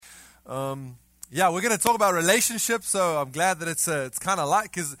Yeah, we're going to talk about relationships, so I'm glad that it's kind of light,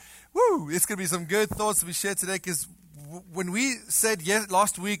 because, it's going to be some good thoughts to be shared today, because when we said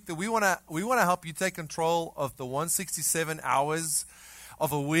last week that we want to help you take control of the 167 hours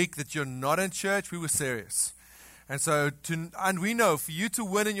of a week that you're not in church, we were serious. And we know for you to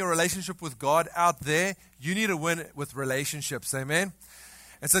win in your relationship with God out there, you need to win with relationships, amen?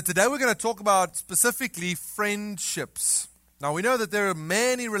 And so today we're going to talk about specifically friendships. Now, we know that there are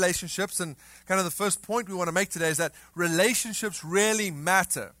many relationships, and kind of the first point we want to make today is that relationships really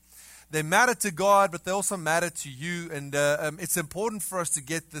matter. They matter to God, but they also matter to you, and it's important for us to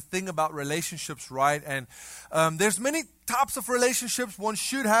get the thing about relationships right. And there's many types of relationships one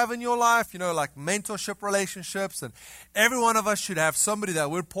should have in your life, like mentorship relationships, and every one of us should have somebody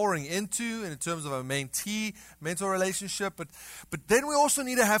that we're pouring into in terms of a mentor relationship, but then we also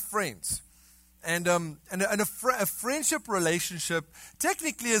need to have friends. And a friendship relationship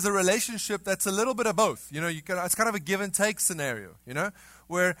technically is a relationship that's a little bit of both. It's kind of a give and take scenario,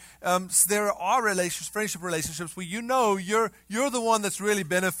 where there are friendship relationships where you're the one that's really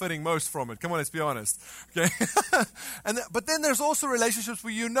benefiting most from it. Come on, let's be honest. Okay, but then there's also relationships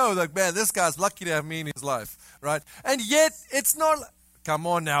where like, man, this guy's lucky to have me in his life, right? And yet it's not. Come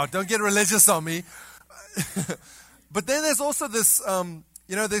on now, don't get religious on me. But then there's also this,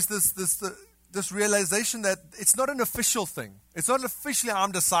 there's this realization that it's not an official thing. It's not officially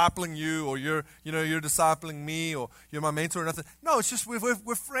I'm discipling you, or you're discipling me, or you're my mentor or nothing. No, it's just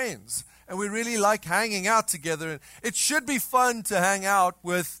we're friends, and we really like hanging out together. And it should be fun to hang out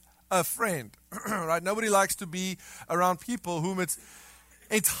with a friend, right? Nobody likes to be around people whom it's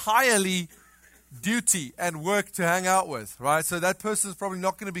entirely duty and work to hang out with, right? So that person is probably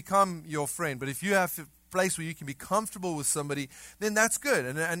not going to become your friend. But if you have place where you can be comfortable with somebody, then that's good,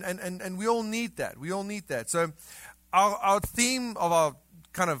 and we all need that. We all need that. So our theme of our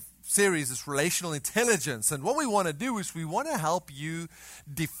kind of series is relational intelligence, and what we want to do is we want to help you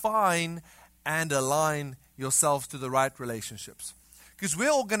define and align yourselves to the right relationships. Because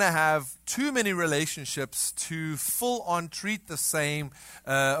we're all going to have too many relationships to full-on treat the same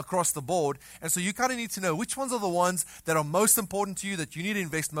across the board. And so you kind of need to know which ones are the ones that are most important to you, that you need to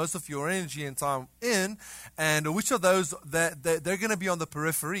invest most of your energy and time in, and which are those that they're going to be on the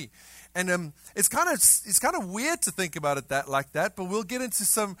periphery. And it's kind of weird to think about it like that, but we'll get into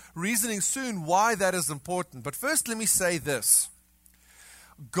some reasoning soon why that is important. But first, let me say this.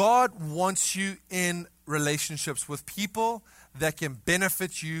 God wants you in relationships with people that can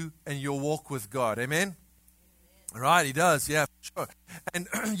benefit you in your walk with God. Amen? Right, He does, yeah, sure. And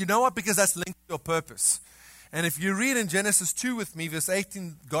you know what? Because that's linked to your purpose. And if you read in Genesis 2 with me, verse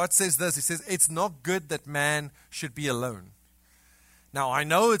 18, God says this. He says, it's not good that man should be alone. Now, I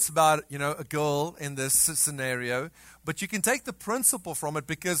know it's about, a girl in this scenario, but you can take the principle from it,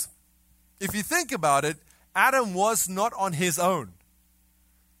 because if you think about it, Adam was not on his own.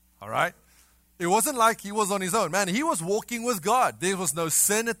 All right? It wasn't like he was on his own. Man, he was walking with God. There was no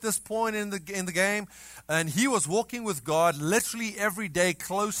sin at this point in the game. And he was walking with God literally every day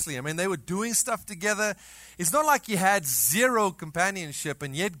closely. I mean, they were doing stuff together. It's not like he had zero companionship.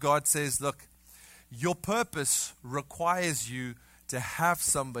 And yet God says, look, your purpose requires you to have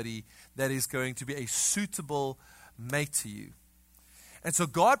somebody that is going to be a suitable mate to you. And so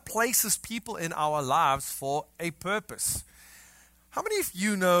God places people in our lives for a purpose. How many of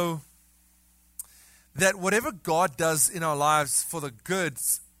you know that whatever God does in our lives for the good,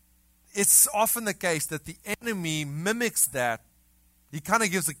 it's often the case that the enemy mimics that. He kind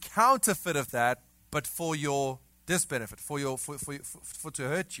of gives a counterfeit of that, but for your disbenefit, for to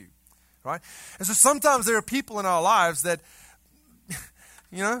hurt you, right? And so sometimes there are people in our lives that,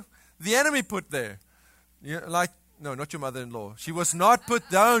 the enemy put there. No, not your mother-in-law. She was not put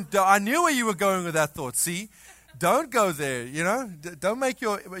down. I knew where you were going with that thought. See? Don't go there, Don't make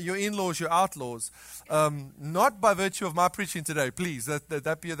your in-laws your outlaws. Not by virtue of my preaching today, please.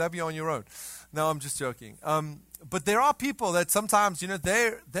 That be on your own. No, I'm just joking. But there are people that sometimes,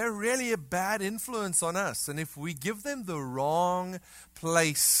 they're really a bad influence on us. And if we give them the wrong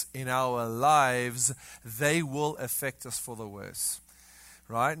place in our lives, they will affect us for the worse.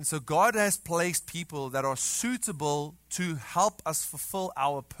 Right? And so God has placed people that are suitable to help us fulfill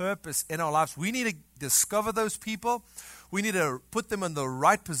our purpose in our lives. We need to discover those people. We need to put them in the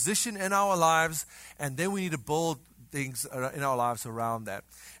right position in our lives. And then we need to build things in our lives around that.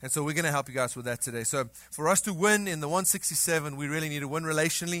 And so we're going to help you guys with that today. So for us to win in the 167, we really need to win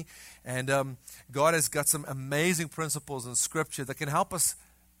relationally. And God has got some amazing principles in Scripture that can help us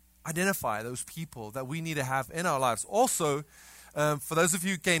identify those people that we need to have in our lives. Also, For those of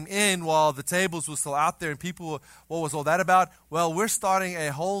you who came in while the tables were still out there and people were, what was all that about? Well, we're starting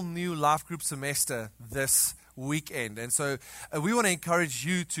a whole new life group semester this weekend. And so we want to encourage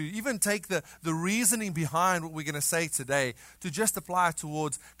you to even take the reasoning behind what we're going to say today to just apply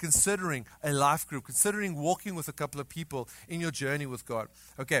towards considering a life group, considering walking with a couple of people in your journey with God.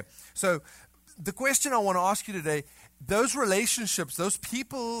 Okay, so the question I want to ask you today, those relationships, those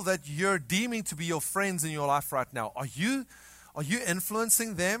people that you're deeming to be your friends in your life right now, are you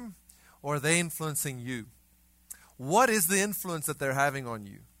influencing them or are they influencing you? What is the influence that they're having on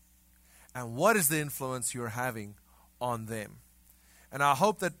you? And what is the influence you're having on them? And I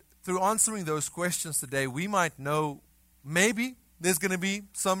hope that through answering those questions today, we might know maybe there's going to be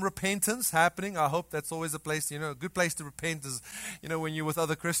some repentance happening. I hope that's always a place, a good place to repent is, when you're with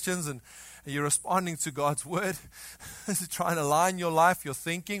other Christians and you're responding to God's word, to try and align your life, your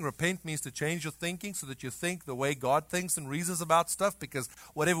thinking. Repent means to change your thinking so that you think the way God thinks and reasons about stuff, because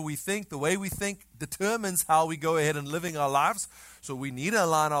whatever we think, the way we think determines how we go ahead and living our lives. So we need to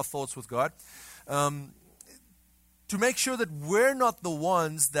align our thoughts with God to make sure that we're not the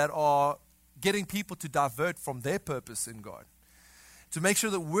ones that are getting people to divert from their purpose in God. To make sure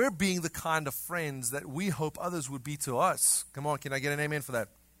that we're being the kind of friends that we hope others would be to us. Come on, can I get an amen for that?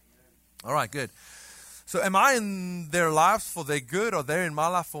 All right, good. So am I in their lives for their good, or they're in my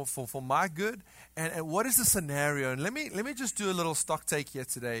life for my good? And what is the scenario? And let me just do a little stock take here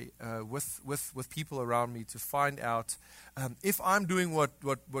today with people around me to find out if I'm doing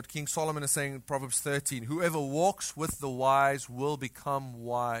what King Solomon is saying in Proverbs 13. Whoever walks with the wise will become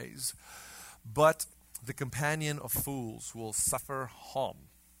wise, but the companion of fools will suffer harm.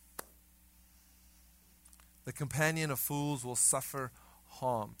 The companion of fools will suffer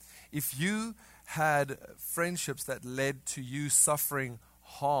harm. If you had friendships that led to you suffering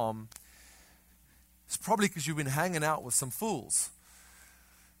harm, it's probably because you've been hanging out with some fools.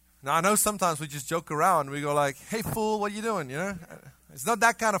 Now, I know sometimes we just joke around. We go like, hey, fool, what are you doing? It's not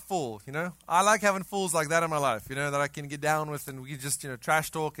that kind of fool, I like having fools like that in my life, that I can get down with and we can just,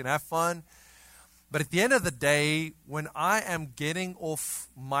 trash talk and have fun. But at the end of the day, when I am getting off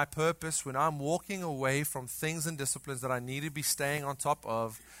my purpose, when I'm walking away from things and disciplines that I need to be staying on top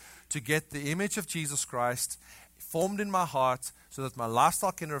of to get the image of Jesus Christ formed in my heart so that my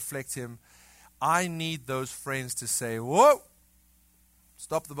lifestyle can reflect Him, I need those friends to say, whoa,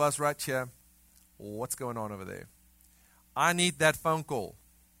 stop the bus right here. What's going on over there? I need that phone call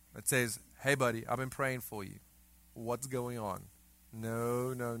that says, hey, buddy, I've been praying for you. What's going on?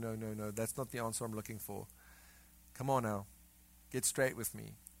 No. That's not the answer I'm looking for. Come on now. Get straight with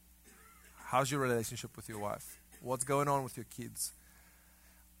me. How's your relationship with your wife? What's going on with your kids?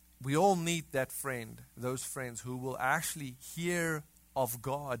 We all need that friend, those friends who will actually hear of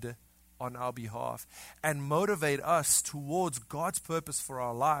God on our behalf and motivate us towards God's purpose for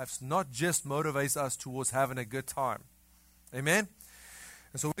our lives, not just motivates us towards having a good time. Amen?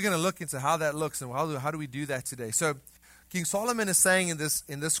 And so we're going to look into how that looks and how do we do that today. So King Solomon is saying in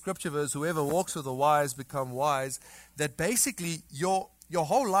this scripture verse, whoever walks with the wise become wise, that basically your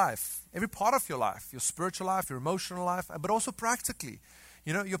whole life, every part of your life, your spiritual life, your emotional life, but also practically,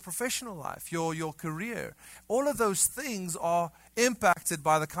 your professional life, your career, all of those things are impacted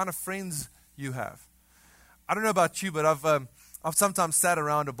by the kind of friends you have. I don't know about you, but I've sometimes sat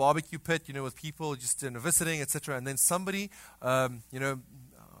around a barbecue pit, with people just visiting, etc., and then somebody,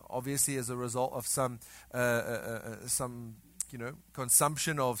 obviously as a result of some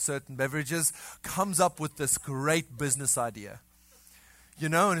consumption of certain beverages, comes up with this great business idea.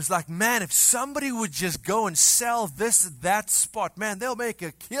 And it's like, man, if somebody would just go and sell that spot, man, they'll make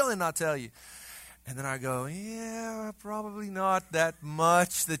a killing, I tell you. And then I go, yeah, probably not that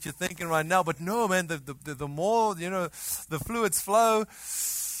much that you're thinking right now. But no, man, the more, the fluids flow,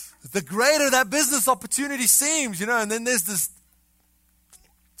 the greater that business opportunity seems, And then there's this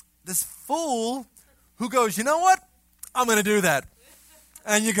fool who goes, you know what? I'm going to do that.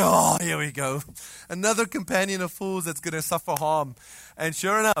 And you go, oh, here we go. Another companion of fools that's going to suffer harm. And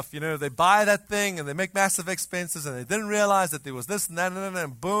sure enough, they buy that thing and they make massive expenses and they didn't realize that there was this and that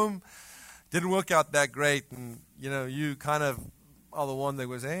and boom, didn't work out that great. And, you kind of are the one that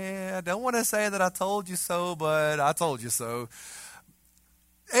goes, hey, I don't want to say that I told you so, but I told you so.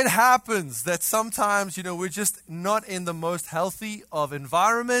 It happens that sometimes, we're just not in the most healthy of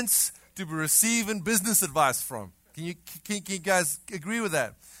environments to be receiving business advice from. Can you guys agree with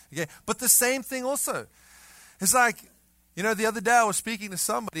that? Okay. But the same thing also. It's like, the other day I was speaking to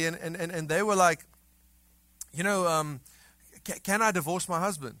somebody and they were like, can I divorce my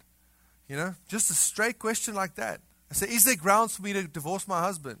husband? Just a straight question like that. I said, is there grounds for me to divorce my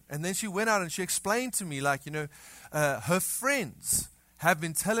husband? And then she went out and she explained to me, like, her friends have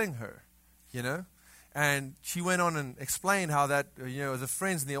been telling her, and she went on and explained how that, the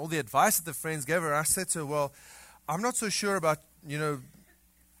friends and all the advice that the friends gave her. I said to her, well, I'm not so sure about,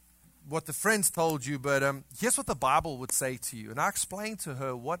 what the friends told you, but here's what the Bible would say to you. And I explained to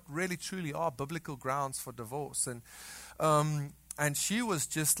her what really truly are biblical grounds for divorce. And she was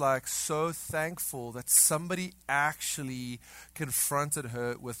just like so thankful that somebody actually confronted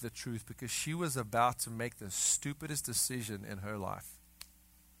her with the truth, because she was about to make the stupidest decision in her life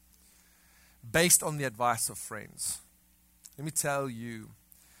based on the advice of friends. Let me tell you,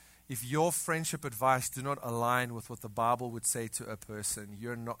 if your friendship advice do not align with what the Bible would say to a person,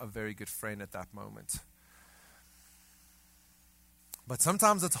 you're not a very good friend at that moment. But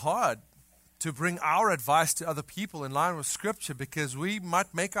sometimes it's hard to bring our advice to other people in line with Scripture, because we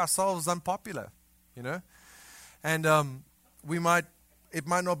might make ourselves unpopular, and it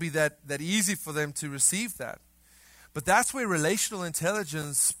might not be that easy for them to receive that. But that's where relational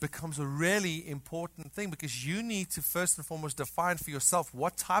intelligence becomes a really important thing, because you need to first and foremost define for yourself,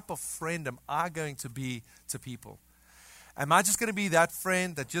 what type of friend am I going to be to people? Am I just going to be that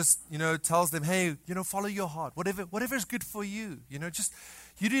friend that just, tells them, hey, follow your heart, whatever is good for you, just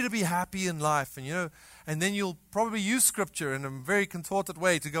you need to be happy in life, and then you'll probably use Scripture in a very contorted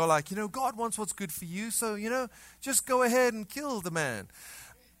way to go like, God wants what's good for you, so, just go ahead and kill the man.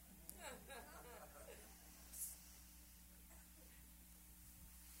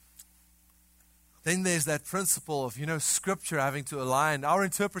 Then there's that principle of, Scripture having to align. Our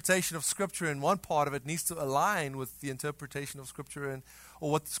interpretation of Scripture in one part of it needs to align with the interpretation of Scripture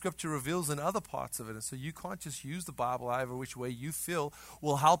or what the Scripture reveals in other parts of it. And so you can't just use the Bible however which way you feel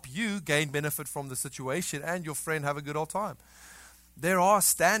will help you gain benefit from the situation and your friend have a good old time. There are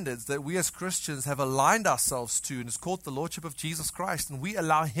standards that we as Christians have aligned ourselves to, and it's called the Lordship of Jesus Christ. And we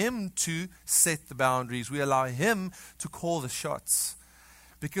allow Him to set the boundaries. We allow Him to call the shots.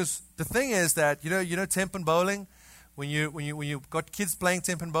 Because the thing is that, Tempen bowling, when you've got kids playing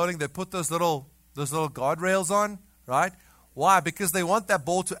Tempen bowling, they put those little guardrails on, right? Why? Because they want that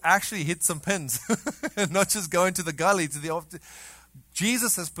ball to actually hit some pins and not just go into the gully.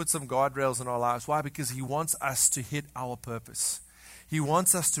 Jesus has put some guardrails in our lives. Why? Because He wants us to hit our purpose. He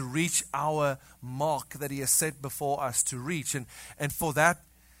wants us to reach our mark that He has set before us to reach. And for that,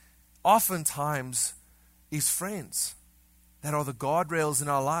 oftentimes, is friends that are the guardrails in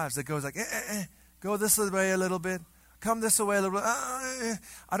our lives that goes like, go this way a little bit, come this way a little bit.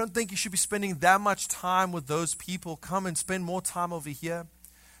 I don't think you should be spending that much time with those people. Come and spend more time over here.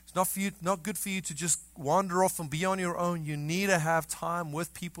 It's not good for you to just wander off and be on your own. You need to have time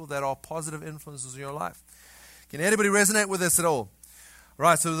with people that are positive influences in your life. Can anybody resonate with this at all?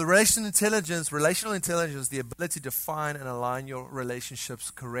 Right, so the relational intelligence, the ability to define and align your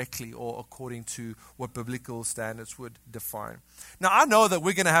relationships correctly or according to what biblical standards would define. Now, I know that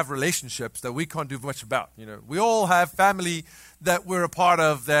we're going to have relationships that we can't do much about. We all have family that we're a part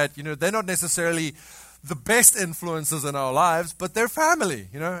of that, they're not necessarily the best influences in our lives, but they're family,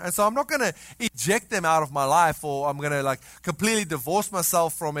 And so I'm not going to eject them out of my life, or I'm going to completely divorce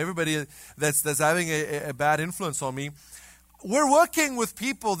myself from everybody that's having a bad influence on me. We're working with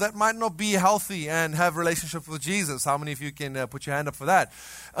people that might not be healthy and have relationships with Jesus. How many of you can put your hand up for that?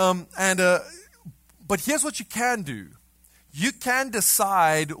 But here's what you can do. You can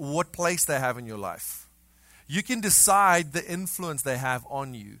decide what place they have in your life. You can decide the influence they have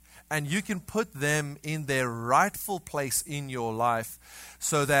on you. And you can put them in their rightful place in your life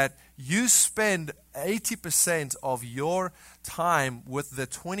so that you spend 80% of your time with the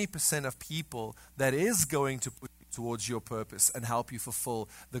 20% of people that is going to put towards your purpose and help you fulfill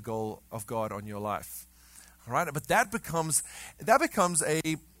the goal of God on your life. All right, but that becomes a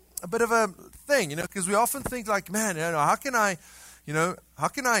bit of a thing, because we often think like, man, how can I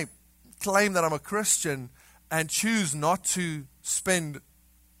claim that I'm a Christian and choose not to spend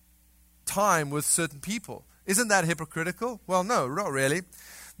time with certain people? Isn't that hypocritical? Well, no, not really.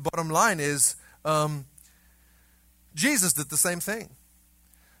 Bottom line is, Jesus did the same thing.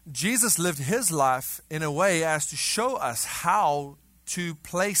 Jesus lived His life in a way as to show us how to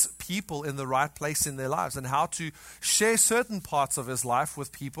place people in the right place in their lives and how to share certain parts of His life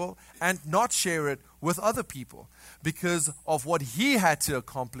with people and not share it with other people. Because of what He had to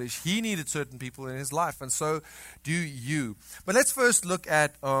accomplish, He needed certain people in His life, and so do you. But let's first look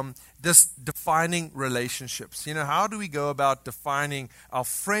at this defining relationships. How do we go about defining our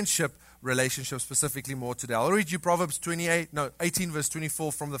friendship relationship specifically more today? I'll read you Proverbs 18 verse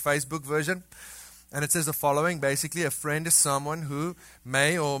 24 from the Facebook version. And it says the following, basically, a friend is someone who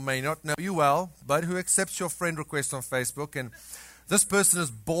may or may not know you well, but who accepts your friend request on Facebook. And this person is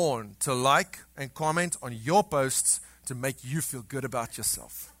born to like and comment on your posts to make you feel good about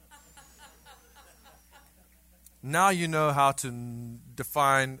yourself. Now you know how to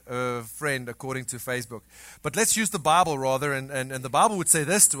define a friend according to Facebook. But let's use the Bible rather, and the Bible would say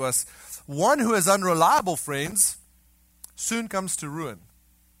this to us. One who has unreliable friends soon comes to ruin.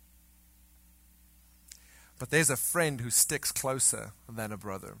 But there's a friend who sticks closer than a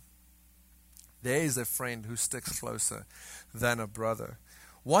brother. There is a friend who sticks closer than a brother.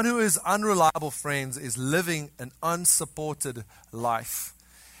 One who is unreliable, friends, is living an unsupported life.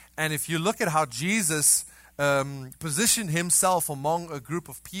 And if you look at how Jesus positioned himself among a group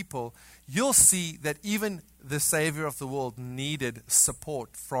of people, you'll see that even the Savior of the world needed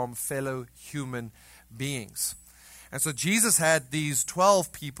support from fellow human beings. And so Jesus had these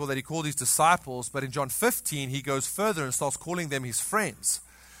 12 people that he called his disciples, but in John 15, he goes further and starts calling them his friends,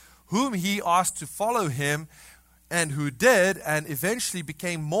 whom he asked to follow him, and who did, and eventually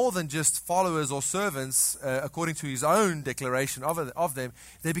became more than just followers or servants, according to his own declaration of them.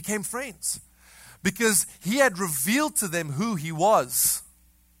 They became friends, because he had revealed to them who he was.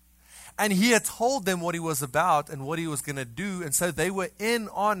 And he had told them what he was about and what he was going to do. And so they were in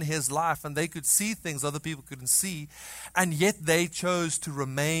on his life, and they could see things other people couldn't see. And yet they chose to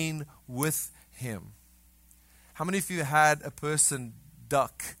remain with him. How many of you had a person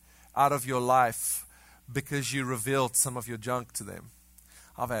duck out of your life because you revealed some of your junk to them?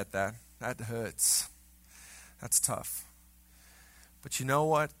 I've had that. That hurts. That's tough. But you know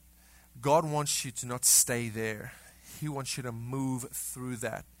what? God wants you to not stay there. He wants you to move through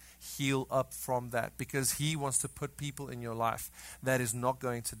that. Heal up from that, because he wants to put people in your life that is not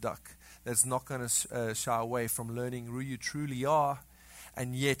going to duck, that's not going to shy away from learning who you truly are,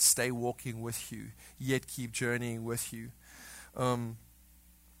 and yet stay walking with you, yet keep journeying with you.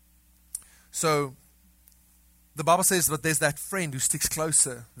 So the Bible says that there's that friend who sticks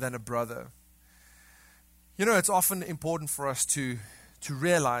closer than a brother. You know, it's often important for us to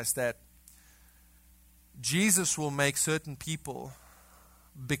realize that Jesus will make certain people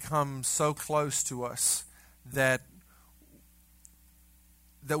become so close to us that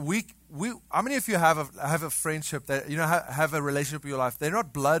we how many of you have a friendship that, you know, have a relationship in your life? They're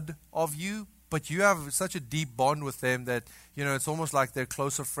not blood of you, but you have such a deep bond with them that, you know, it's almost like they're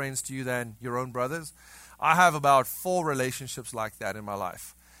closer friends to you than your own brothers. I have about 4 relationships like that in my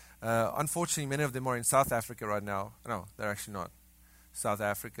life. Unfortunately, many of them are in South Africa right now. No, they're actually not. South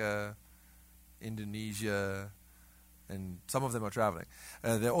Africa, Indonesia, and some of them are traveling.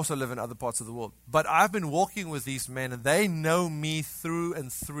 They also live in other parts of the world. But I've been walking with these men, and they know me through and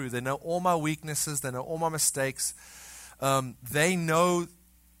through. They know all my weaknesses. They know all my mistakes. They know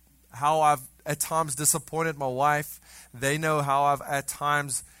how I've at times disappointed my wife. They know how I've at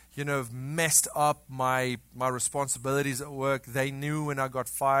times, you know, messed up my responsibilities at work. They knew when I got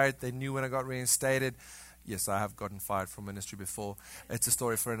fired. They knew when I got reinstated. Yes, I have gotten fired from ministry before. It's a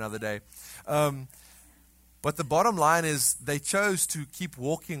story for another day. But the bottom line is they chose to keep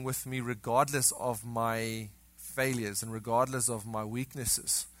walking with me regardless of my failures and regardless of my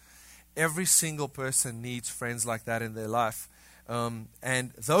weaknesses. Every single person needs friends like that in their life.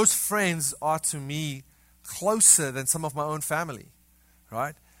 And those friends are to me closer than some of my own family,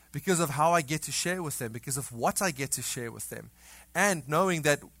 right? Because of how I get to share with them, because of what I get to share with them. And knowing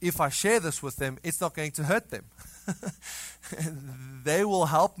that if I share this with them, it's not going to hurt them. They will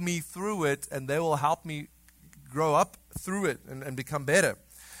help me through it, and they will help me grow up through it and become better.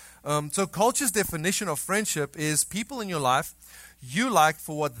 So culture's definition of friendship is people in your life you like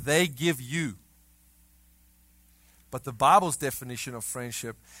for what they give you. But the Bible's definition of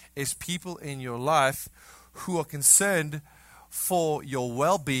friendship is people in your life who are concerned for your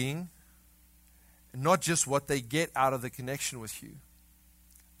well-being, not just what they get out of the connection with you.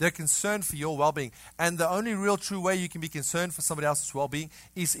 They're concerned for your well-being. And the only real true way you can be concerned for somebody else's well-being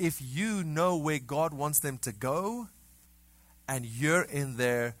is if you know where God wants them to go, and you're in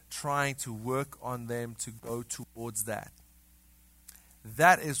there trying to work on them to go towards that.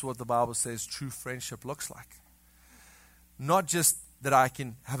 That is what the Bible says true friendship looks like. Not just that I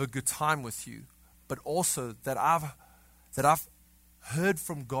can have a good time with you, but also that I've heard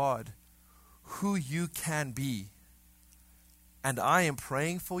from God who you can be. And I am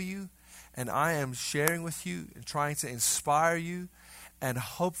praying for you, and I am sharing with you and trying to inspire you and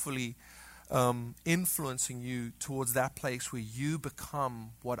hopefully influencing you towards that place where you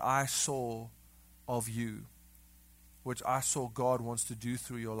become what I saw of you, which I saw God wants to do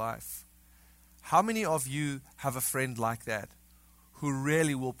through your life. How many of you have a friend like that who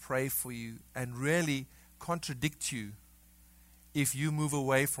really will pray for you and really contradict you if you move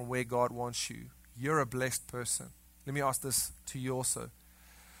away from where God wants you. You're a blessed person. Let me ask this to you also.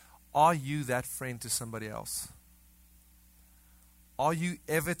 Are you that friend to somebody else? Are you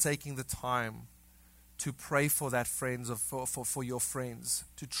ever taking the time to pray for that friends or for your friends,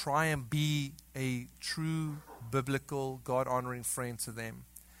 to try and be a true, biblical, God-honoring friend to them?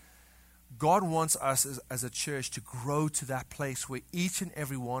 God wants us as a church to grow to that place where each and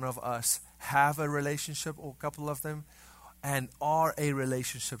every one of us have a relationship, or a couple of them, and are a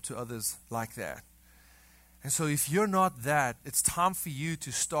relationship to others like that. And so if you're not that, it's time for you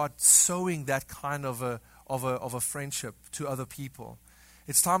to start sowing that kind of a friendship to other people.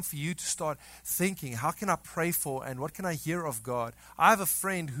 It's time for you to start thinking, how can I pray for and what can I hear of God? I have a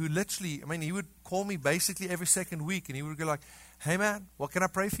friend who literally, he would call me basically every second week, and he would go like, hey man, what can I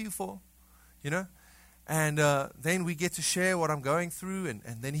pray for you for? You know? And then we get to share what I'm going through,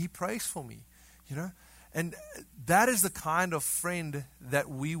 and then he prays for me, you know? And that is the kind of friend that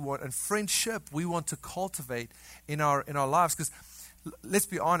we want, and friendship we want to cultivate in our lives. Because let's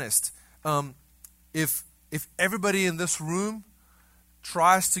be honest, if everybody in this room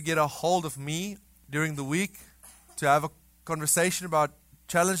tries to get a hold of me during the week to have a conversation about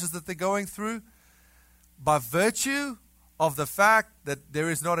challenges that they're going through, by virtue of the fact that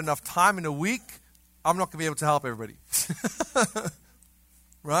there is not enough time in a week, I'm not going to be able to help everybody.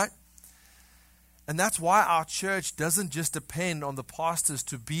 Right? And that's why our church doesn't just depend on the pastors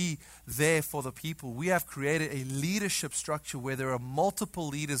to be there for the people. We have created a leadership structure where there are multiple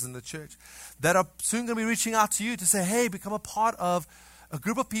leaders in the church that are soon going to be reaching out to you to say, hey, become a part of a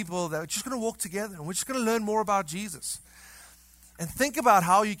group of people that are just going to walk together, and we're just going to learn more about Jesus. And think about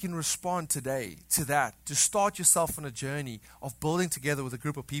how you can respond today to that, to start yourself on a journey of building together with a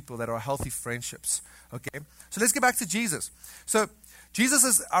group of people that are healthy friendships. Okay? So let's get back to Jesus. So Jesus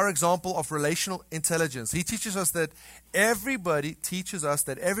is our example of relational intelligence. He teaches us that everybody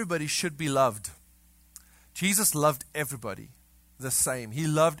should be loved. Jesus loved everybody the same. He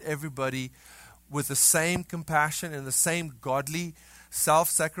loved everybody with the same compassion and the same godly,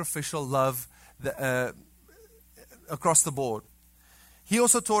 self-sacrificial love across the board. He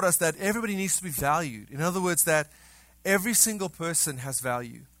also taught us that everybody needs to be valued. In other words, that every single person has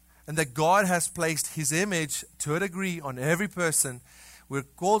value, and that God has placed His image to a degree on every person. We're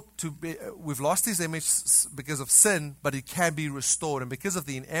called to be, we've lost His image because of sin, but it can be restored. And because of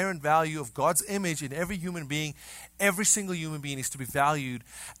the inherent value of God's image in every human being, every single human being is to be valued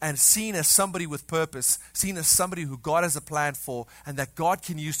and seen as somebody with purpose, seen as somebody who God has a plan for, and that God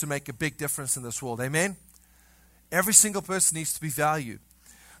can use to make a big difference in this world. Amen? Every single person needs to be valued.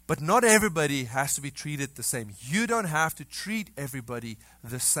 But not everybody has to be treated the same. You don't have to treat everybody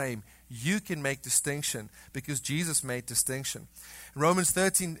the same. You can make distinction because Jesus made distinction. In Romans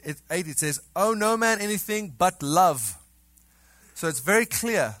 13:8 it says, owe no man anything but love. So it's very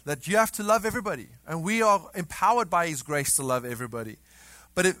clear that you have to love everybody. And we are empowered by His grace to love everybody.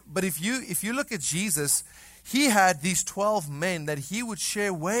 But if you look at Jesus, He had these 12 men that He would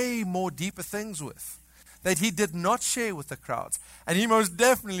share way more deeper things with, that He did not share with the crowds. And He most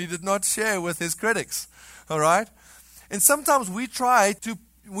definitely did not share with His critics. All right? And sometimes we try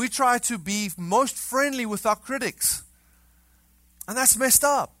to be most friendly with our critics. And that's messed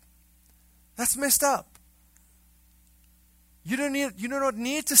up. That's messed up. You do not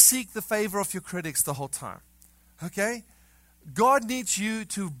need to seek the favor of your critics the whole time. Okay? God needs you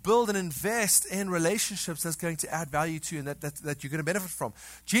to build and invest in relationships that's going to add value to you and that you're going to benefit from.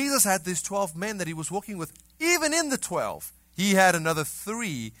 Jesus had these 12 men that He was walking with. Even in the 12, He had another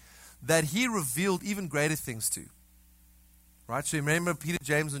 3 that He revealed even greater things to. Right? So you remember Peter,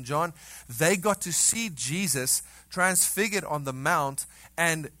 James, and John? They got to see Jesus transfigured on the mount,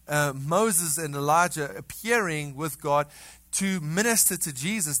 and Moses and Elijah appearing with God to minister to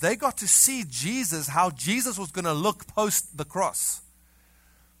Jesus. They got to see Jesus, how Jesus was going to look post the cross.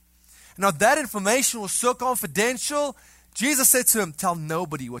 Now that information was so confidential, Jesus said to him, tell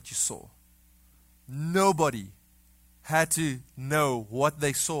nobody what you saw. Nobody had to know what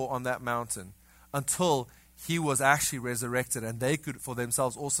they saw on that mountain until He was actually resurrected, and they could for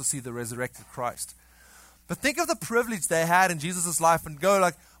themselves also see the resurrected Christ. But think of the privilege they had in Jesus' life and go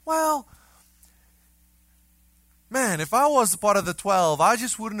like, well, man, if I was part of the 12, I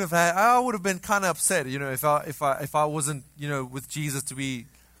just wouldn't have had, I would have been kind of upset, if I wasn't, with Jesus to be.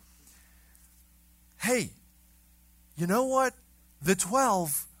 Hey, you know what? The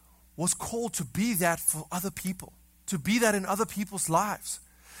 12 was called to be that for other people, to be that in other people's lives.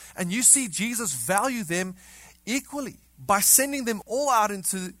 And you see Jesus value them equally by sending them all out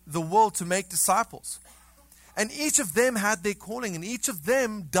into the world to make disciples. And each of them had their calling, and each of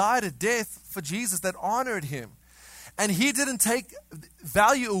them died a death for Jesus that honored him. And he didn't take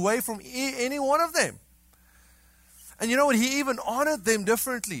value away from any one of them. And you know what? He even honored them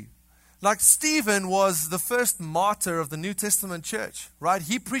differently. Like Stephen was the first martyr of the New Testament church, right?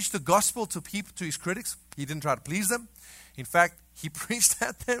 He preached the gospel to people, to his critics. He didn't try to please them. In fact, he preached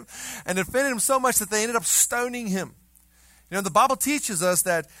at them and offended them so much that they ended up stoning him. You know, the Bible teaches us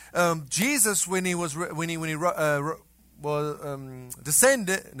that Jesus, when he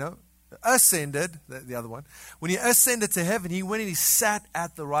ascended, the other one, when he ascended to heaven, he went and he sat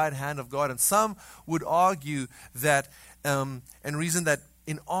at the right hand of God. And some would argue that and reason that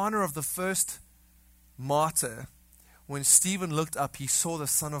in honor of the first martyr, when Stephen looked up, he saw the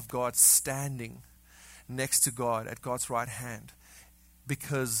Son of God standing next to God at God's right hand,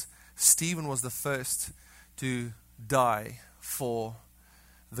 because Stephen was the first to die for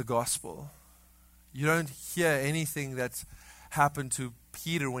the gospel. You don't hear anything that happened to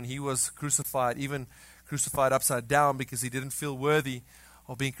Peter when he was crucified, even crucified upside down because he didn't feel worthy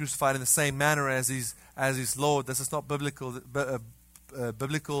of being crucified in the same manner as his Lord. This is not biblical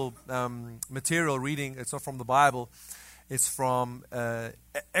material reading. It's not from the Bible. It's from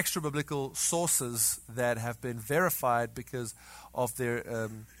extra biblical sources that have been verified because of their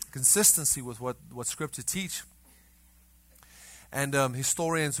consistency with what Scripture teach, and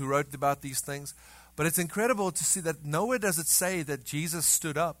historians who wrote about these things. But it's incredible to see that nowhere does it say that Jesus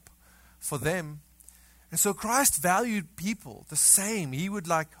stood up for them. And so Christ valued people the same. He would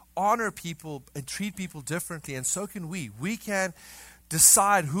honor people and treat people differently, and so can we. We can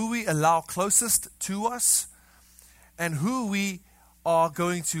decide who we allow closest to us and who we are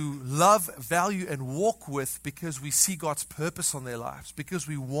going to love, value, and walk with because we see God's purpose on their lives, because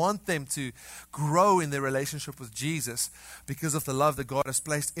we want them to grow in their relationship with Jesus because of the love that God has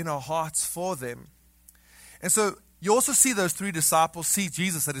placed in our hearts for them. And so you also see those three disciples see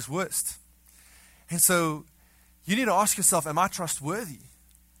Jesus at his worst. And so you need to ask yourself, am I trustworthy?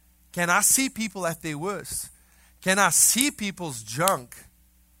 Can I see people at their worst? Can I see people's junk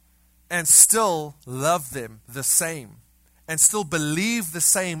and still love them the same and still believe the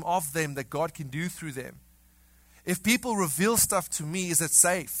same of them that God can do through them? If people reveal stuff to me, is it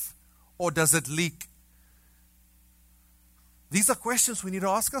safe or does it leak? These are questions we need to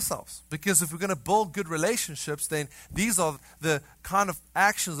ask ourselves, because if we're going to build good relationships, then these are the kind of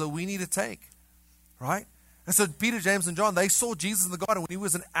actions that we need to take, right? And so Peter, James, and John, they saw Jesus in the garden when he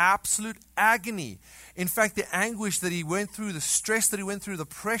was in absolute agony. In fact, the anguish that he went through, the stress that he went through, the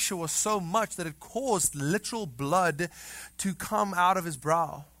pressure was so much that it caused literal blood to come out of his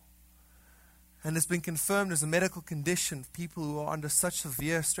brow. And it's been confirmed as a medical condition, people who are under such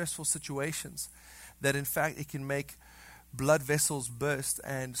severe, stressful situations, that in fact it can make blood vessels burst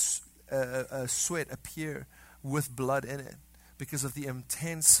and sweat appear with blood in it, because of the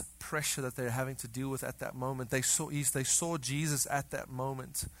intense pressure that they're having to deal with at that moment. They saw Jesus at that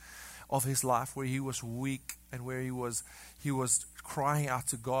moment of his life where he was weak and where he was crying out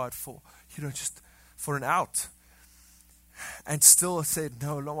to God for, just for an out. And still said,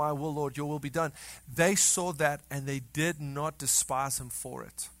 no, I will, Lord, your will be done. They saw that and they did not despise him for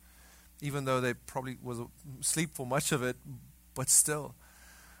it, even though they probably was asleep for much of it, but still.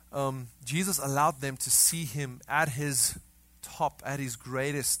 Jesus allowed them to see him at his top, at his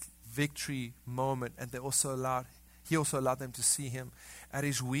greatest victory moment, and he also allowed them to see him at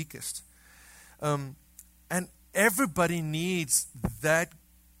his weakest. And everybody needs that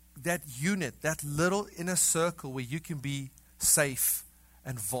unit, that little inner circle where you can be safe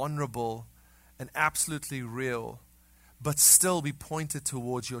and vulnerable and absolutely real, but still be pointed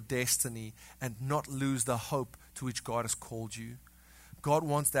towards your destiny and not lose the hope to which God has called you. God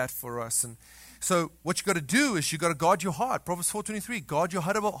wants that for us. And so what you got to do is you got to guard your heart. Proverbs 4:23, guard your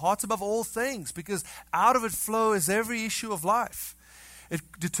heart above all things, because out of it flows every issue of life. It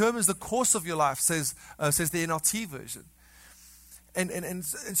determines the course of your life, says the NLT version. And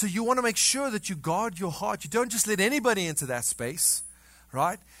so you want to make sure that you guard your heart. You don't just let anybody into that space,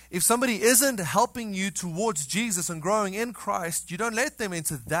 right? If somebody isn't helping you towards Jesus and growing in Christ, you don't let them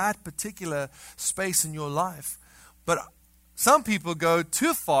into that particular space in your life. But some people go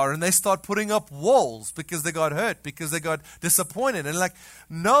too far and they start putting up walls because they got hurt, because they got disappointed. And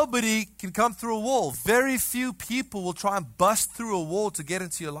nobody can come through a wall. Very few people will try and bust through a wall to get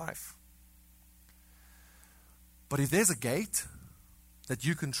into your life. But if there's a gate that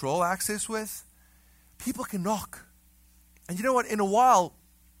you control access with, people can knock. And you know what? In a while,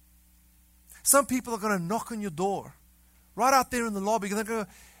 some people are going to knock on your door right out there in the lobby. They're going to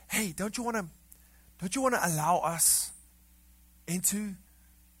go, hey, don't you want to allow us into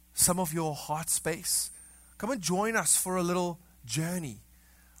some of your heart space? Come and join us for a little journey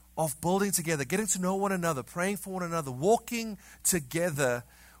of building together, getting to know one another, praying for one another, walking together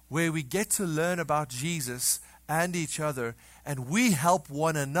where we get to learn about Jesus and each other, and we help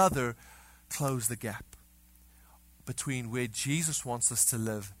one another close the gap between where Jesus wants us to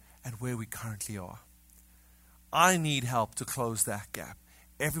live and where we currently are. I need help to close that gap.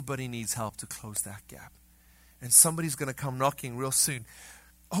 Everybody needs help to close that gap. And somebody's going to come knocking real soon.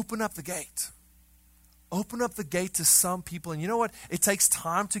 Open up the gate. Open up the gate to some people. And you know what? It takes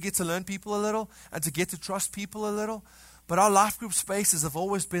time to get to learn people a little and to get to trust people a little. But our life group spaces have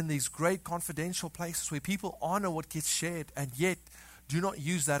always been these great confidential places where people honor what gets shared and yet do not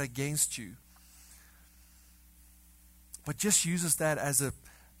use that against you. But just uses that as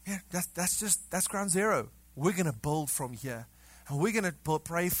that's ground zero. We're going to build from here. And we're going to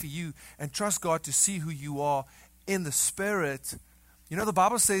pray for you and trust God to see who you are in the Spirit. You know, the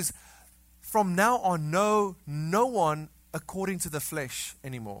Bible says, from now on, know no one according to the flesh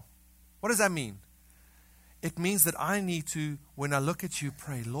anymore. What does that mean? It means that I need to, when I look at you,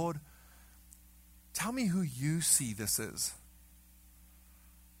 pray, Lord, tell me who you see this is.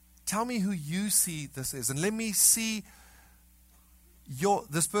 Tell me who you see this is. And let me see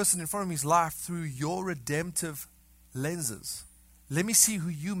this person in front of me's life through your redemptive lenses. Let me see who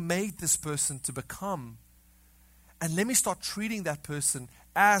you made this person to become. And let me start treating that person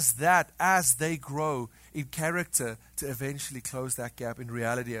as they grow in character to eventually close that gap in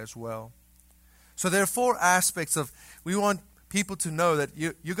reality as well. So there are 4 aspects of, we want people to know that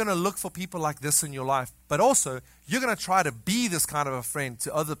you're going to look for people like this in your life, but also you're going to try to be this kind of a friend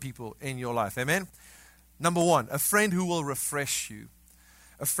to other people in your life. Amen? Number 1, a friend who will refresh you.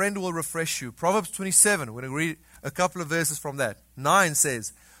 A friend will refresh you. Proverbs 27, we're going to read a couple of verses from that. 9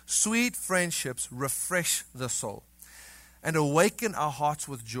 says, sweet friendships refresh the soul and awaken our hearts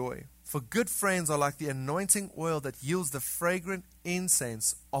with joy. For good friends are like the anointing oil that yields the fragrant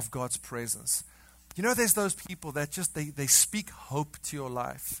incense of God's presence. You know, there's those people that just, they speak hope to your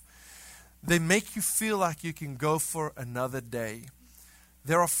life. They make you feel like you can go for another day.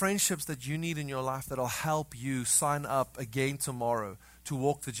 There are friendships that you need in your life that will help you sign up again tomorrow to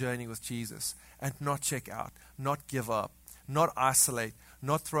walk the journey with Jesus and not check out, not give up, not isolate,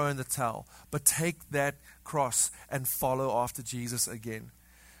 not throw in the towel, but take that cross and follow after Jesus again.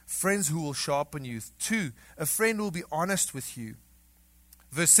 Friends who will sharpen you. 2, a friend who will be honest with you.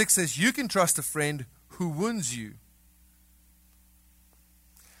 Verse 6 says, you can trust a friend who wounds you.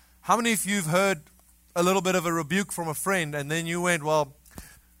 How many of you have heard a little bit of a rebuke from a friend and then you went, well,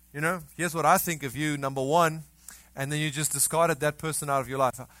 you know, here's what I think of you, number 1, and then you just discarded that person out of your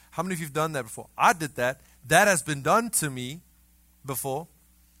life? How many of you have done that before? I did that. That has been done to me before.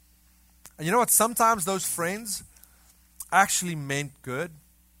 And you know what? Sometimes those friends actually meant good.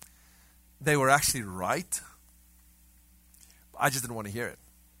 They were actually right. I just didn't want to hear it.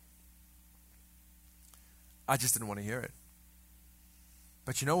 I just didn't want to hear it.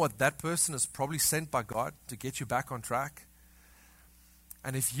 But you know what? That person is probably sent by God to get you back on track.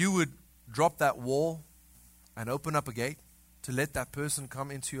 And if you would drop that wall and open up a gate to let that person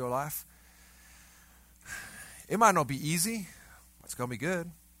come into your life, it might not be easy, but it's going to be good.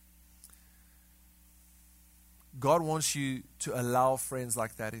 God wants you to allow friends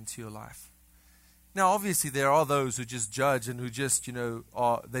like that into your life. Now, obviously, there are those who just judge and who just,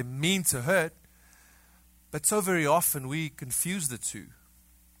 they mean to hurt. But so very often we confuse the two.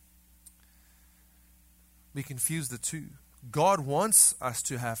 We confuse the two. God wants us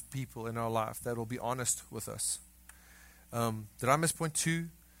to have people in our life that will be honest with us. Did I miss point 2?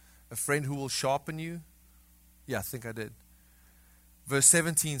 A friend who will sharpen you? Yeah, I think I did. Verse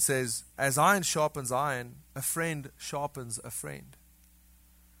 17 says, as iron sharpens iron, a friend sharpens a friend.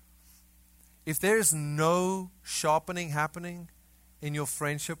 If there is no sharpening happening in your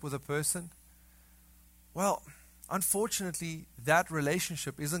friendship with a person, well, unfortunately, that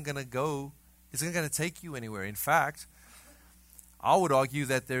relationship isn't going to take you anywhere. In fact, I would argue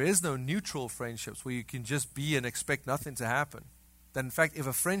that there is no neutral friendships where you can just be and expect nothing to happen. That in fact, if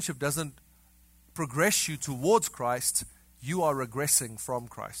a friendship doesn't progress you towards Christ, you are regressing from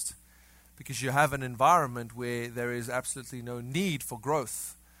Christ. Because you have an environment where there is absolutely no need for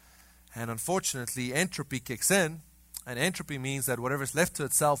growth. And unfortunately, entropy kicks in. And entropy means that whatever is left to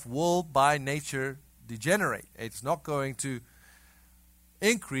itself will, by nature, degenerate. It's not going to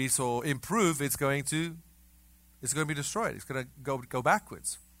increase or improve. It's going to be destroyed. It's going to go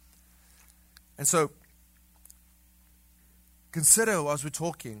backwards. And so, consider as we're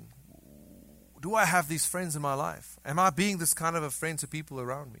talking, do I have these friends in my life? Am I being this kind of a friend to people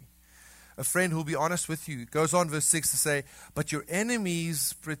around me? A friend who will be honest with you. It goes on, verse 6 to say, but your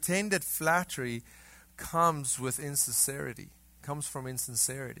enemies' pretended flattery comes with insincerity, comes from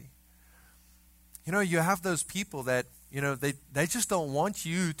insincerity. You know, you have those people that, you know, they just don't want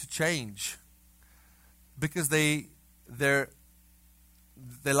you to change because they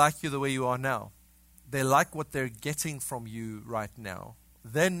like you the way you are now. They like what they're getting from you right now.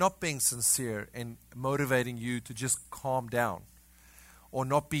 They're not being sincere and motivating you to just calm down or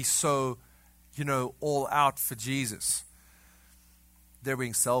not be so, you know, all out for Jesus. They're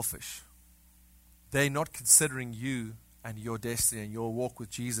being selfish. They're not considering you and your destiny and your walk with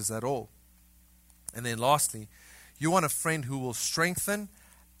Jesus at all. And then lastly, you want a friend who will strengthen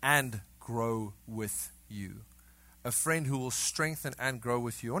and grow with you. A friend who will strengthen and grow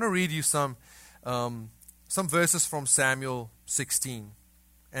with you. I want to read you some verses from Samuel 16.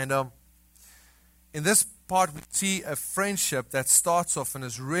 And in this part, we see a friendship that starts off and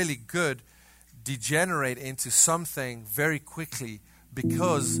is really good degenerate into something very quickly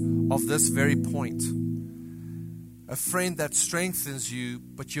because of this very point. A friend that strengthens you,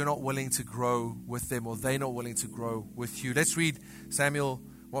 but you're not willing to grow with them, or they're not willing to grow with you. Let's read 1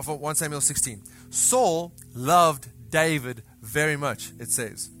 Samuel 16. Saul loved David very much, it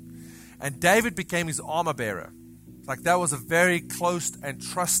says. And David became his armor bearer. Like, that was a very close and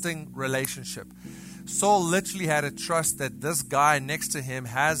trusting relationship. Saul literally had to trust that this guy next to him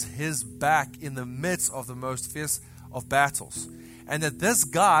has his back in the midst of the most fierce of battles. And that this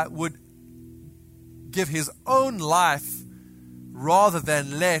guy would give his own life rather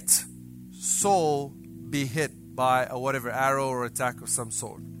than let Saul be hit by a whatever arrow or attack of some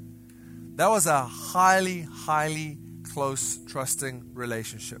sort. That was a highly, highly close, trusting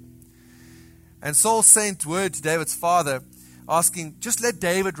relationship. And Saul sent word to David's father asking, just let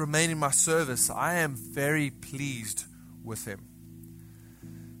David remain in my service. I am very pleased with him.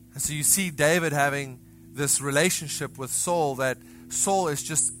 And so you see David having this relationship with Saul, that Saul is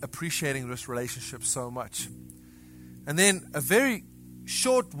just appreciating this relationship so much. And then a very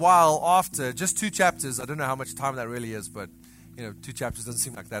short while after, just 2 chapters, I don't know how much time that really is, but 2 chapters doesn't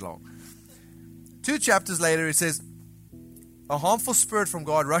seem like that long. 2 chapters later, it says, a harmful spirit from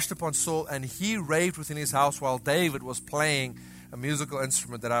God rushed upon Saul, and he raved within his house while David was playing a musical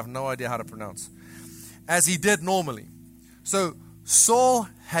instrument that I have no idea how to pronounce, as he did normally. So Saul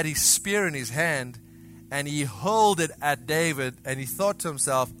had his spear in his hand, and he hurled it at David, and he thought to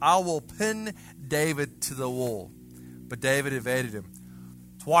himself, I will pin David to the wall. But David evaded him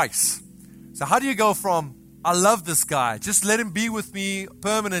twice. So how do you go from, I love this guy, just let him be with me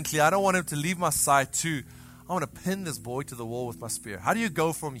permanently, I don't want him to leave my side, to I want to pin this boy to the wall with my spear? How do you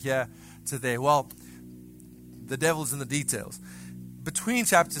go from here to there? Well, the devil's in the details. Between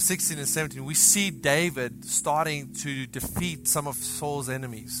chapters 16 and 17, we see David starting to defeat some of Saul's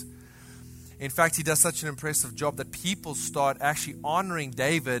enemies. In fact, he does such an impressive job that people start actually honoring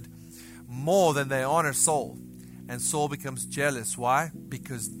David more than they honor Saul. And Saul becomes jealous. Why?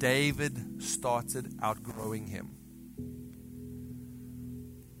 Because David started outgrowing him.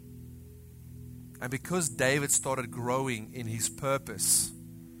 And because David started growing in his purpose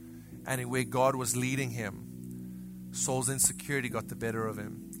and in where God was leading him, Saul's insecurity got the better of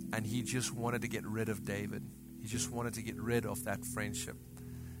him. And he just wanted to get rid of David. He just wanted to get rid of that friendship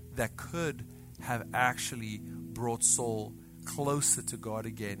that could have actually brought Saul closer to God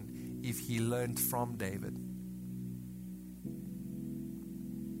again if he learned from David.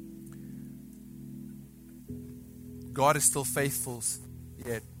 God is still faithful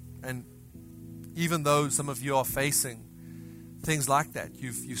yet. And even though some of you are facing things like that,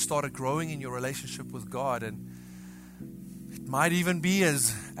 you've started growing in your relationship with God, and it might even be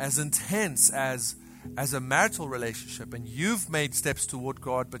as intense as a marital relationship, and you've made steps toward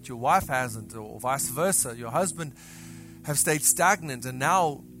God, but your wife hasn't, or vice versa. Your husband have stayed stagnant, and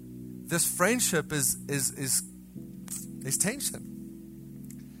now this friendship is tension.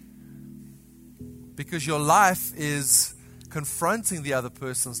 Because your life is confronting the other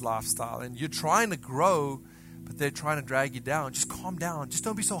person's lifestyle, and you're trying to grow, but they're trying to drag you down. Just calm down. Just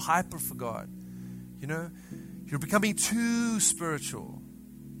don't be so hyper for God. You're becoming too spiritual,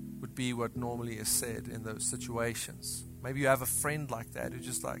 would be what normally is said in those situations. Maybe you have a friend like that who's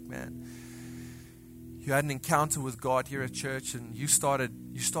just like, man, you had an encounter with God here at church, and you started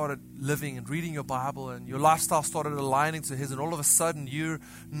living and reading your Bible, and your lifestyle started aligning to his, and all of a sudden you're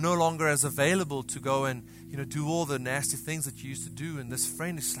no longer as available to go and do all the nasty things that you used to do. And this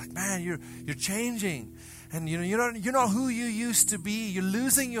friend is like, man, you're changing, and you're not who you used to be. You're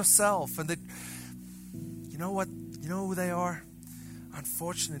losing yourself. And that, you know what? You know who they are?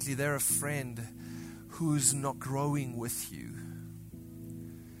 Unfortunately, they're a friend who's not growing with you.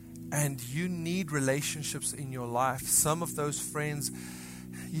 And you need relationships in your life. Some of those friends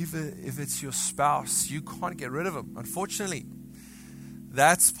Even if it's your spouse, you can't get rid of them, unfortunately.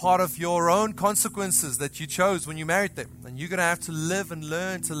 That's part of your own consequences that you chose when you married them. And you're going to have to live and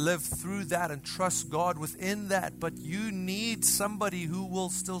learn to live through that and trust God within that. But you need somebody who will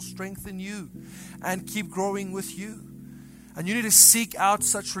still strengthen you and keep growing with you. And you need to seek out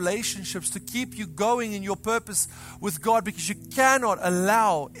such relationships to keep you going in your purpose with God, because you cannot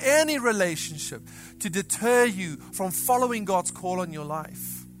allow any relationship to deter you from following God's call on your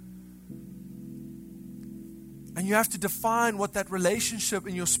life. And you have to define what that relationship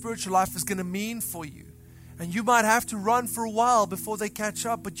in your spiritual life is going to mean for you. And you might have to run for a while before they catch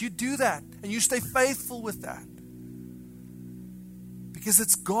up, but you do that and you stay faithful with that. Because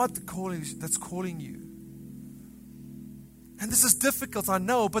it's God that's calling you. And this is difficult, I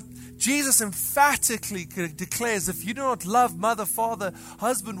know, but Jesus emphatically declares, if you do not love mother, father,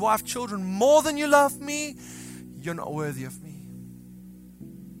 husband, wife, children more than you love me, you're not worthy of me.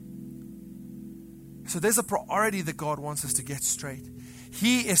 So there's a priority that God wants us to get straight.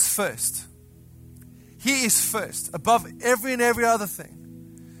 He is first. He is first, above every and every other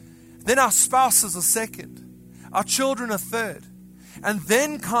thing. Then our spouses are second. Our children are third. And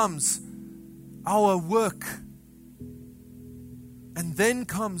then comes our work. And then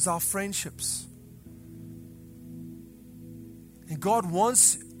comes our friendships. And God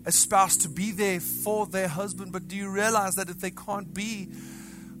wants a spouse to be there for their husband, but do you realize that if they can't be,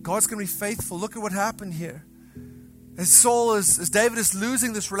 God's going to be faithful? Look at what happened here. As David is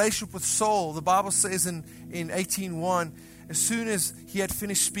losing this relationship with Saul, the Bible says in 18:1, as soon as he had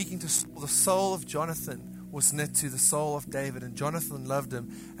finished speaking to Saul, the soul of Jonathan was knit to the soul of David, and Jonathan loved him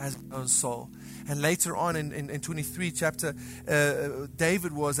as his own soul. And later on in 23 chapter,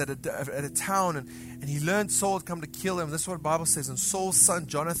 David was at a town, and he learned Saul had come to kill him. This is what the Bible says. And Saul's son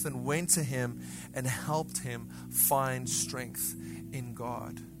Jonathan went to him and helped him find strength in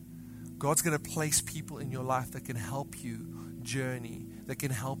God. God's going to place people in your life that can help you journey, that can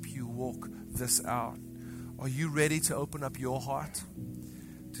help you walk this out. Are you ready to open up your heart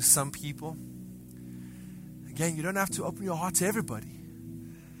to some people? Again, you don't have to open your heart to everybody.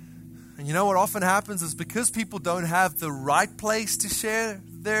 And you know what often happens is because people don't have the right place to share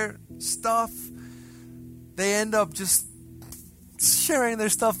their stuff, they end up just sharing their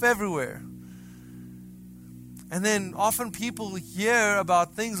stuff everywhere. And then often people hear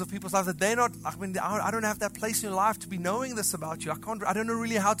about things of people's lives that they're not, I don't have that place in your life to be knowing this about you. I don't know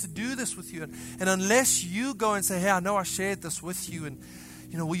really how to do this with you. And unless you go and say, hey, I know I shared this with you, and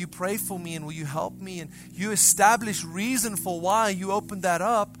will you pray for me, and will you help me? And you establish reason for why you opened that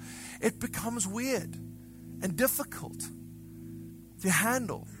up, it becomes weird and difficult to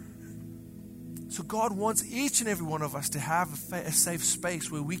handle. So God wants each and every one of us to have a safe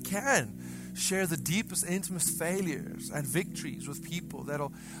space where we can share the deepest, intimate failures and victories with people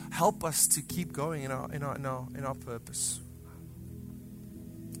that'll help us to keep going in our purpose.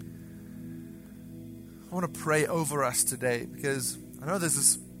 I want to pray over us today, because I know this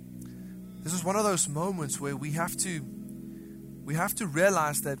is one of those moments where we have to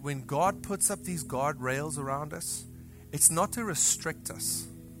realize that when God puts up these guardrails around us, it's not to restrict us,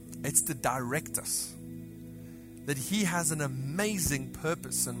 it's to direct us. That He has an amazing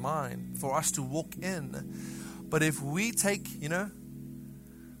purpose in mind for us to walk in. But if we take,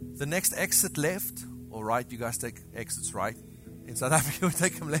 the next exit left or right, you guys take exits right. In South Africa, we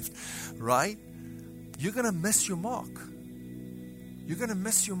take them left, right? You're going to miss your mark. You're going to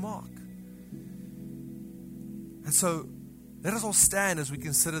miss your mark. And so, let us all stand as we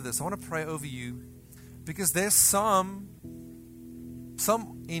consider this. I want to pray over you, because there's some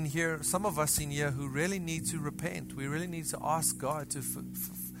in here, some of us in here who really need to repent. We really need to ask God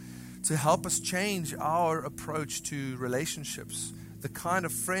to help us change our approach to relationships, the kind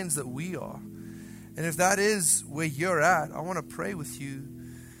of friends that we are. And if that is where you're at, I want to pray with you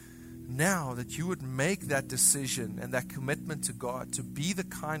now that you would make that decision and that commitment to God to be the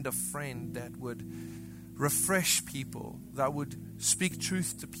kind of friend that would refresh people, that would speak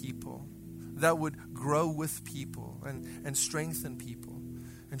truth to people, that would grow with people and strengthen people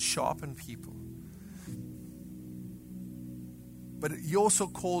and sharpen people. But He also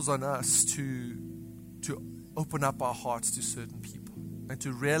calls on us to open up our hearts to certain people and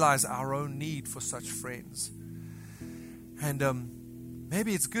to realize our own need for such friends. And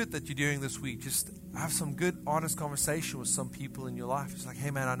maybe it's good that you're doing this week. Just have some good, honest conversation with some people in your life. It's like,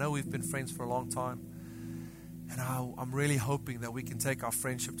 hey man, I know we've been friends for a long time. And I'm really hoping that we can take our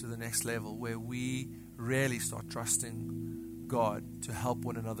friendship to the next level, where we really start trusting God to help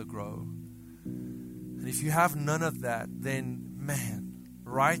one another grow. And if you have none of that, then man,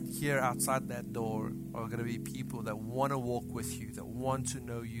 right here outside that door are going to be people that want to walk with you, that want to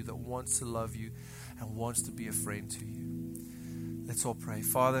know you, that wants to love you, and wants to be a friend to you. Let's all pray.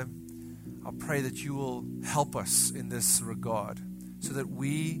 Father, I pray that you will help us in this regard so that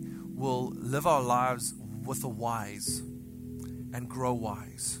we will live our lives with the wise and grow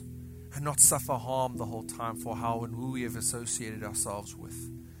wise and not suffer harm the whole time for how and who we have associated ourselves with.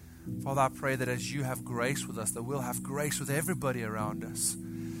 Father, I pray that as you have grace with us, that we'll have grace with everybody around us.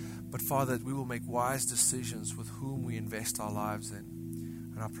 But Father, that we will make wise decisions with whom we invest our lives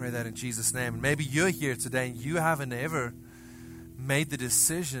in. And I pray that in Jesus' name. And maybe you're here today and you haven't ever made the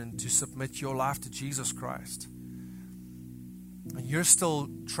decision to submit your life to Jesus Christ. And you're still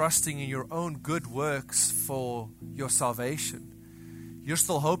trusting in your own good works for your salvation. You're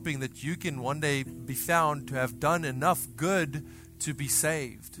still hoping that you can one day be found to have done enough good to be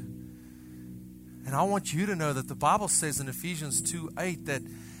saved. And I want you to know that the Bible says in Ephesians 2:8 that,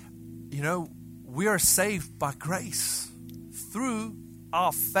 we are saved by grace through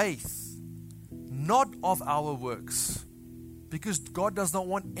our faith, not of our works. Because God does not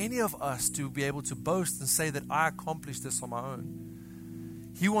want any of us to be able to boast and say that I accomplished this on my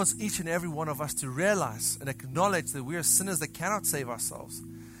own. He wants each and every one of us to realize and acknowledge that we are sinners that cannot save ourselves.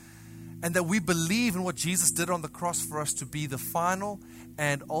 And that we believe in what Jesus did on the cross for us to be the final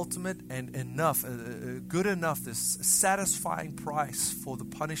and ultimate and enough, good enough, this satisfying price for the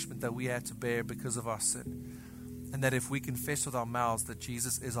punishment that we had to bear because of our sin. And that if we confess with our mouths that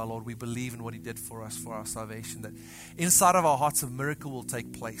Jesus is our Lord, we believe in what He did for us for our salvation, that inside of our hearts a miracle will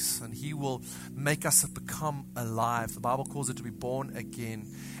take place and He will make us become alive. The Bible calls it to be born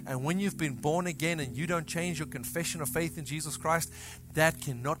again. And when you've been born again and you don't change your confession of faith in Jesus Christ, that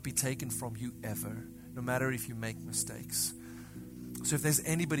cannot be taken from you ever, no matter if you make mistakes. So if there's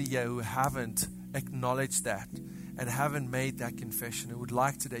anybody here who haven't acknowledged that and haven't made that confession, who would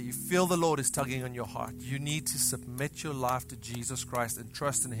like today, you feel the Lord is tugging on your heart, you need to submit your life to Jesus Christ and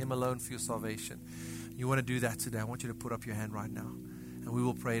trust in Him alone for your salvation. You want to do that today, I want you to put up your hand right now and we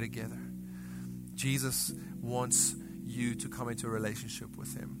will pray together. Jesus wants you to come into a relationship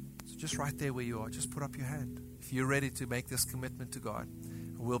with Him. So just right there where you are, just put up your hand. If you're ready to make this commitment to God,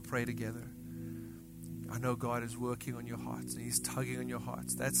 we'll pray together. I know God is working on your hearts and He's tugging on your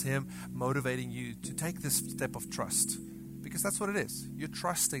hearts. That's Him motivating you to take this step of trust, because that's what it is. You're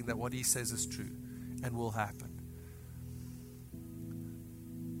trusting that what He says is true and will happen.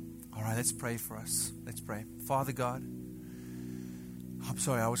 All right, let's pray for us. Let's pray. Father God, I'm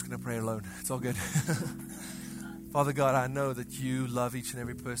sorry, I was going to pray alone. It's all good. Father God, I know that you love each and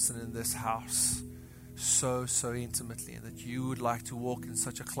every person in this house so intimately, and that you would like to walk in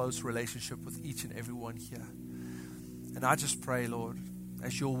such a close relationship with each and every one here. And I just pray, Lord,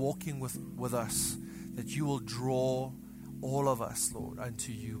 as you're walking with us, that you will draw all of us, Lord,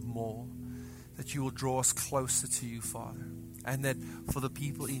 unto you more. That you will draw us closer to you, Father. And that for the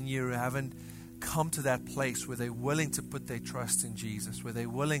people in here who haven't come to that place where they're willing to put their trust in Jesus, where they're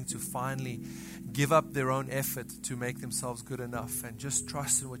willing to finally give up their own effort to make themselves good enough and just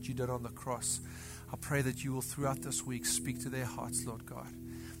trust in what you did on the cross, I pray that you will throughout this week speak to their hearts, Lord God,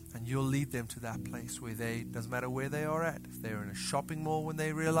 and you'll lead them to that place where doesn't matter where they are at, if they're in a shopping mall when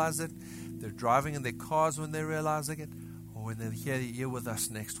they realize it, they're driving in their cars when they're realizing it, or when they're here with us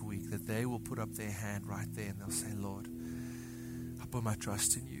next week, that they will put up their hand right there and they'll say, Lord, I put my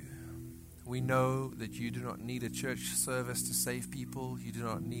trust in you. We know that you do not need a church service to save people. You do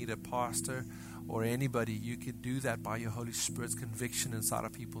not need a pastor or anybody. You can do that by your Holy Spirit's conviction inside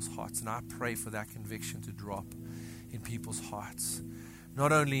of people's hearts. And I pray for that conviction to drop in people's hearts.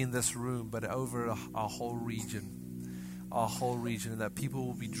 Not only in this room, but over our whole region. Our whole region. And that people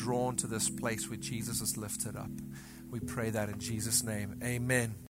will be drawn to this place where Jesus is lifted up. We pray that in Jesus' name. Amen.